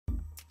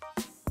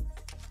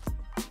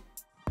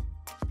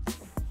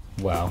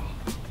Wow.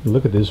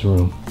 Look at this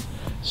room.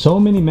 So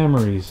many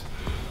memories.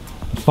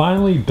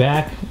 Finally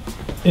back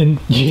in,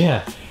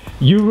 yeah,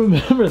 you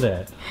remember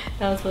that.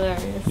 That was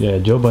hilarious. Yeah,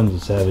 Joe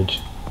Budden's a savage.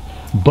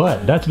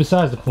 But that's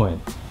besides the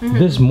point.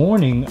 This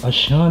morning,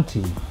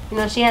 Ashanti. You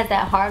know, she has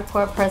that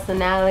hardcore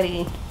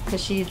personality.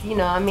 Because she's, you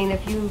know, I mean,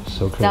 if you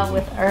dealt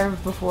with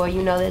Irv before,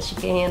 you know that she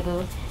can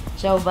handle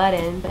Joe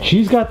Budden. But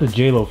She's got the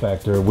J-Lo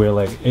factor where,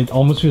 like, it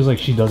almost feels like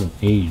she doesn't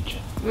age.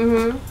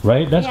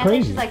 Right? That's yeah, crazy. I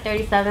think she's like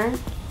 37.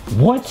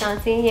 What?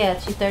 Ashanti, yeah,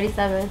 she's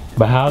 37.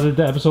 But how did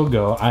the episode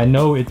go? I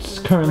know it's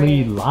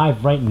currently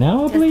live right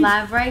now, I believe? It's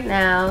live right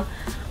now.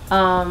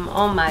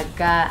 Oh my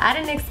god, I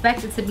didn't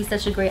expect it to be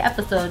such a great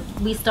episode.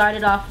 We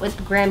started off with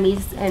the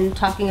Grammys and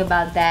talking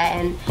about that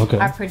and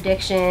our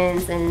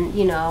predictions and,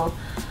 you know,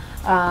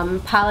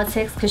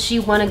 politics, because she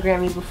won a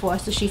Grammy before,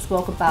 so she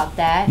spoke about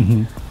that.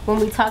 When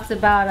we talked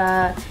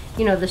about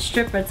you know, the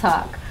stripper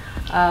talk,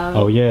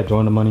 oh yeah,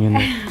 throwing the money in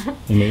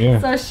the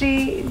air. So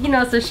she, you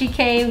know, so she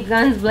came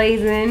guns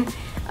blazing,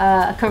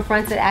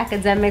 confronted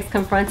academics,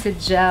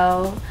 confronted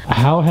Joe.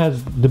 How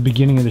has the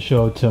beginning of the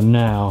show till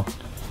now,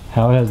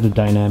 how has the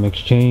dynamics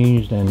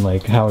changed, and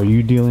like how are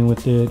you dealing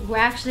with it? We're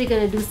actually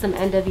going to do some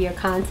end of year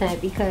content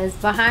because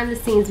behind the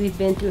scenes we've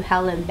been through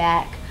hell and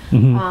back.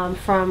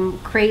 From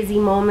crazy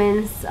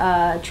moments,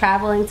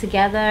 traveling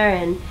together,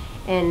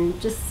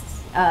 and just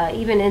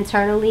even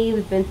internally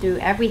we've been through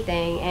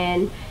everything.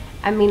 And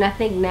I mean, I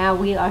think now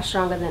we are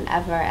stronger than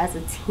ever as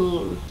a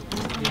team.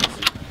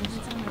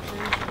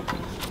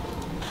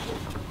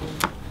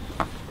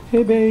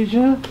 Hey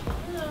Beja.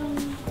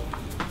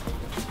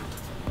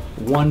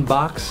 One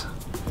box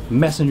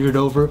messengered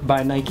over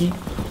by Nike.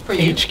 For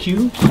you.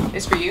 HQ.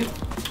 It's for you.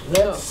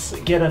 Let's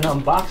get an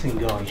unboxing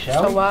going,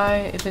 shall we? So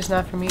why, if it's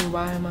not for me,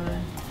 why am I?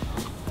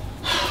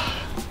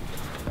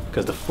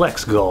 Because the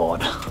flex god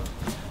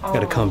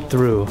gotta come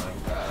through.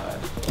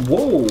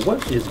 Whoa,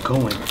 what is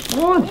going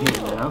on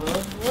here now?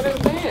 What is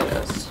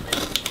this?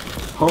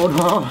 Hold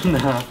on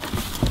now.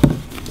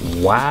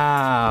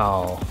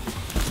 Wow.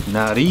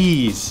 Now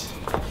these.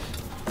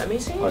 Let me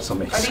see. Are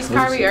some Are these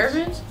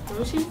Kyrie'S? Let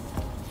me see.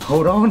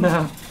 Hold on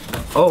now.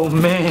 Oh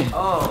man.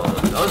 Oh,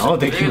 those I don't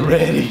think you're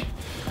ready.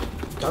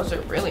 Those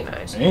are really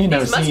nice. I ain't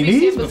never seen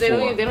these before. They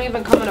don't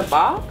even come in a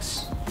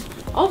box?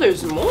 Oh,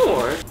 there's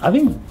more. I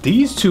think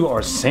these two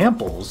are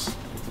samples.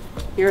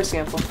 You're a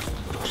sample.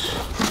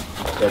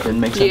 That didn't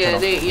make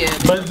sense. Yeah.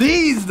 But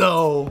these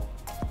though,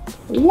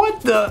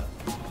 what the?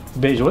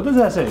 Beja, what does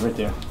that say right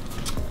there?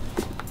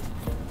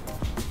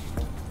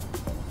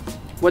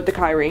 What the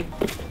Kyrie?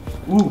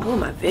 Ooh. Oh,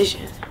 my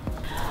vision.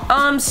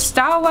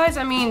 Style-wise,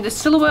 I mean, the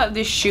silhouette of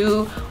this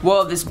shoe,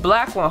 well, this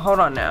black one, hold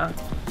on now.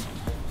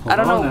 I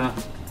don't know.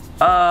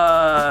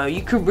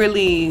 You could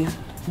really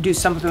do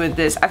something with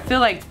this. I feel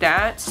like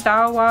that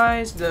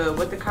style-wise,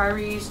 with the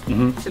Kyrie'S,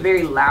 it's a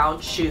very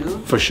loud shoe.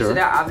 For sure. So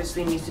that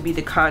obviously needs to be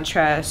the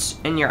contrast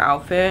in your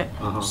outfit.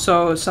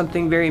 So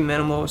something very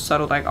minimal,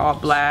 subtle, like all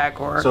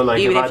black, or so like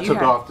even if I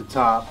took off the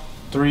top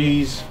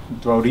threes,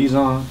 throw these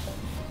on,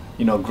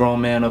 you know, grown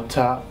man up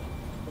top.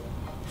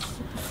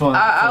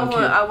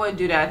 I wouldn't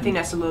do that. I think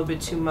that's a little bit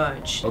too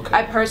much. Okay.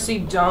 I personally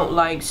don't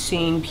like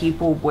seeing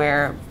people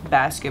wear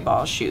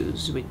basketball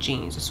shoes with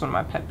jeans. That's one of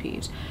my pet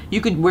peeves.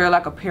 You could wear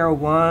like a pair of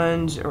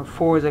ones or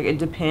fours, like it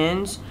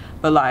depends.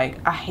 But like,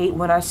 I hate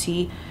when I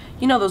see,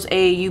 you know, those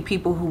AAU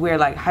people who wear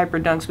like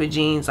hyper dunks with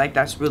jeans. Like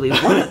that's really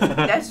one.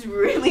 That's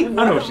really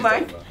one of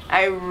my.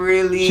 I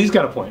really. She's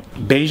got a point.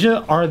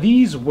 Beja, are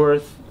these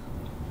worth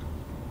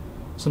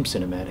some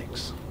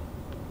cinematics?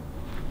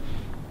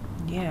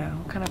 Yeah.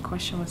 What kind of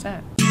question was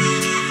that?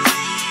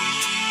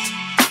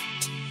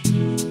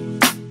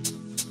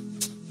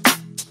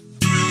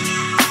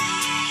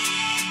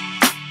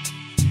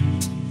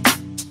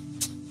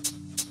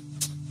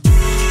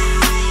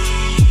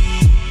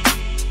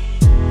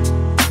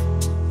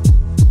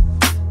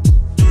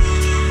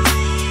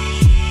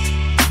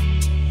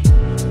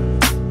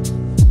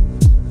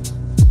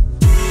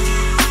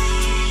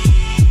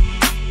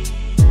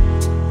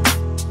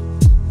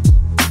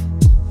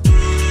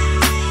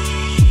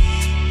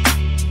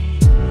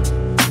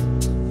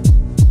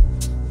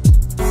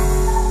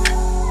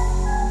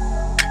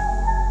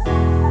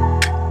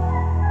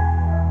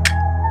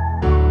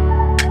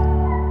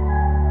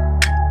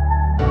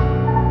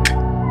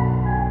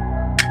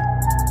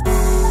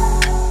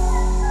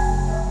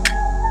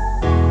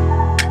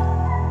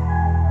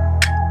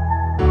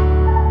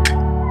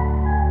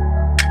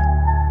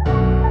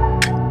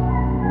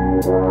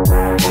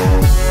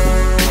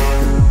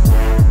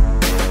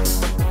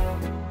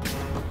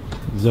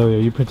 Zoe, are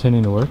you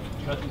pretending to work?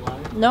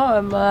 No,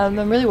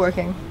 I'm really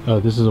working. Oh,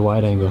 this is a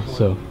wide angle,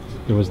 so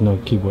there was no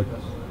keyboard.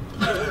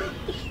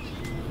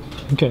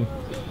 Okay.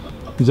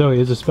 Zoe,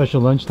 it's a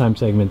special lunchtime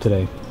segment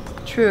today.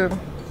 True.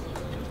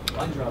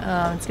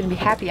 It's gonna be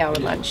happy hour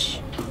lunch.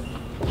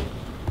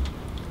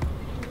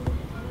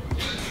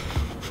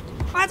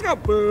 Let's go,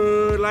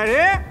 Bud, like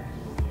here.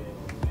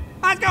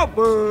 Let's go,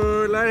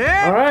 Bud, like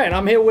here. All right,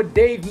 I'm here with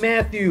Dave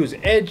Matthews,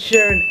 Ed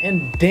Sheeran,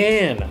 and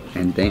Dan.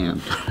 And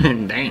Dan.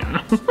 And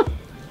Dan.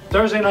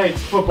 Thursday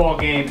night's football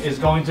game is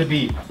going to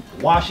be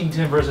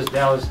Washington versus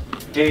Dallas.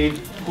 Dave,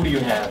 who do you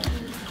have?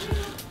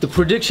 The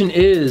prediction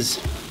is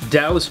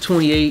Dallas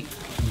 28,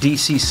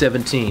 DC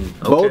 17. Okay.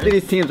 Both of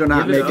these teams are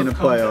not making the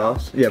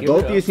playoffs. Yeah,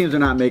 both these teams are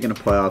not making the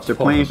playoffs. They're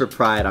playing for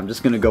pride. I'm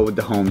just gonna go with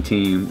the home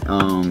team.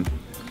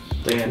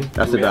 Dan,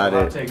 that's about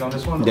it. Take on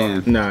this one,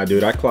 Dan. Nah,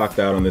 dude, I clocked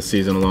out on this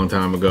season a long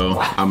time ago.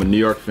 I'm a New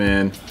York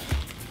fan.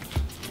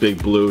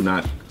 Big blue,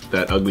 not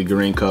that ugly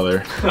green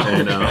color.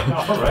 And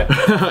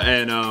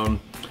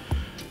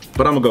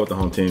but I'm gonna go with the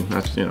home team.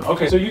 That's, you know.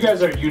 Okay, so you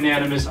guys are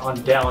unanimous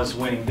on Dallas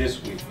winning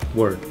this week.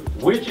 Word.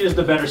 Which is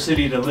the better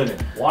city to live in,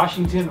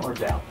 Washington or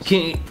Dallas?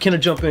 Can I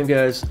jump in,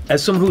 guys?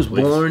 As someone who's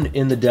born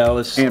in the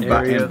Dallas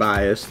area, and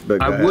biased,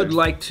 but I would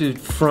like to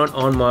front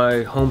on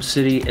my home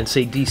city and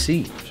say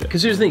DC.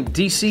 Because here's the thing,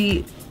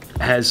 DC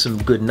has some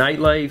good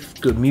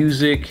nightlife, good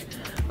music.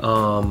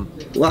 A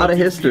lot of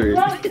history.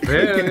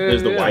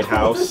 There's the White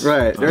House.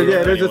 Right.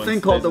 There's a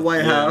thing called the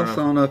White House. I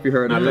don't know if you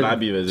heard of it. Not that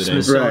I'd be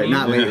visiting. Right,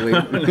 not lately.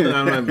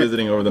 I'm not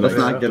visiting over the next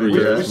 3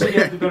 years. Which city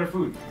has the better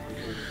food?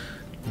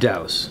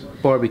 Dallas.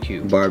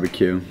 Barbecue.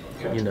 Barbecue.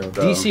 You know,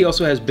 DC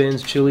also has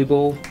Ben's Chili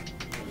Bowl.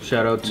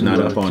 Shout out to Not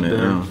up on it,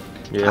 no.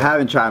 Yeah. I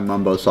haven't tried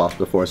mumbo sauce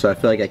before, so I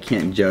feel like I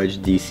can't judge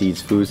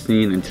DC's food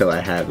scene until I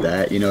have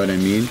that. You know what I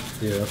mean?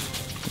 Yeah.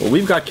 Well,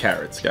 we've got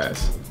carrots,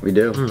 guys. We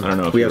do. I don't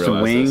know if we you have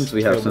some realize wings.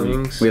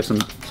 this. We have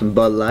some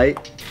Bud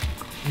Light.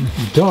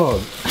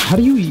 Dog, how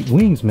do you eat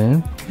wings,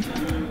 man?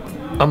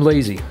 I'm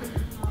lazy.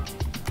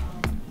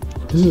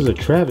 This is a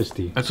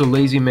travesty. That's a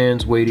lazy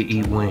man's way to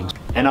eat wings.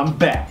 And I'm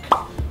back.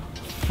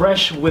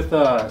 Fresh with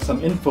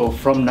some info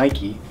from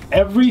Nike.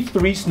 Every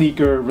 3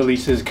 sneaker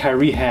releases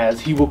Kyrie has,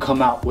 he will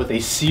come out with a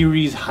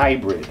series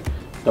hybrid.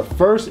 The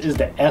first is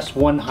the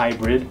S1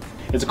 Hybrid.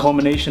 It's a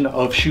culmination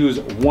of shoes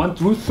 1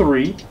 through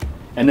 3.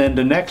 And then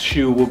the next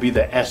shoe will be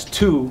the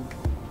S2,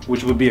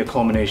 which would be a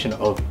culmination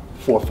of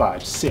 4,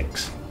 5,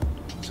 6.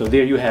 So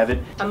there you have it.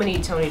 I'm gonna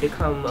need Tony to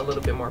come a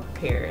little bit more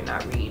prepared and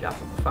not read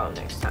off of the phone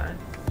next time.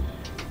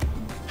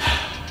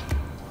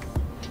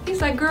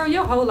 He's like, girl,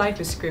 your whole life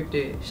is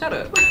scripted. Shut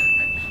up.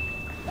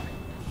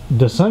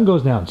 The sun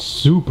goes down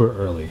super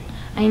early.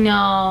 I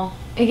know.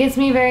 It gets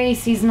me very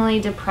seasonally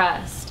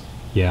depressed.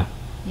 Yeah.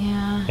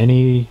 Yeah.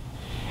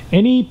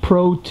 Any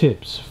pro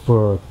tips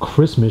for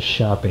Christmas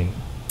shopping?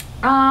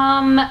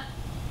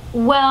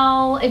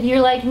 Well, if you're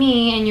like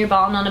me and you're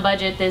balling on a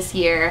budget this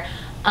year,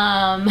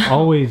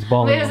 always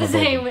balling on a budget. It's the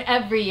same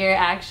every year,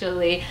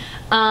 actually.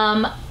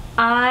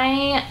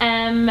 I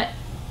am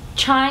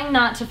trying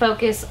not to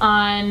focus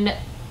on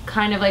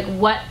kind of like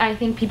what I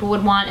think people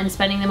would want and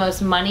spending the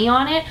most money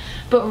on it,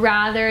 but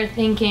rather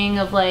thinking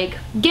of like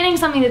getting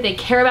something that they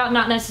care about,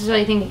 not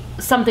necessarily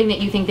something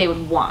that you think they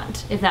would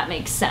want, if that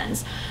makes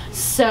sense.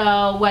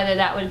 So whether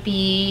that would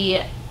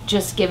be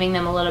just giving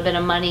them a little bit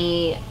of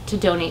money to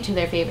donate to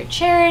their favorite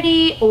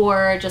charity,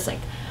 or just like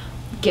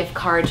gift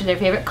card to their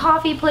favorite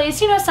coffee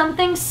place, you know,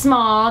 something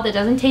small that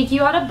doesn't take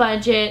you out of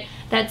budget,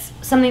 that's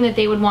something that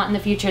they would want in the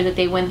future that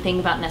they wouldn't think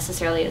about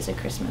necessarily as a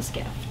Christmas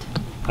gift.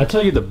 I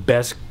tell you the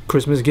best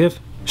Christmas gift,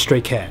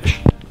 straight cash.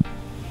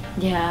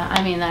 Yeah,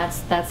 I mean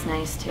that's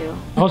nice too.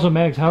 Also,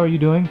 Mags, how are you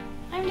doing?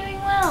 I'm doing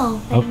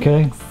well.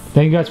 Okay.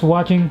 Thank you guys for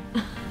watching.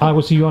 I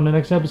will see you on the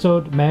next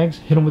episode. Mags,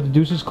 hit them with the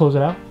deuces, close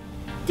it out.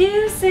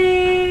 Deuces!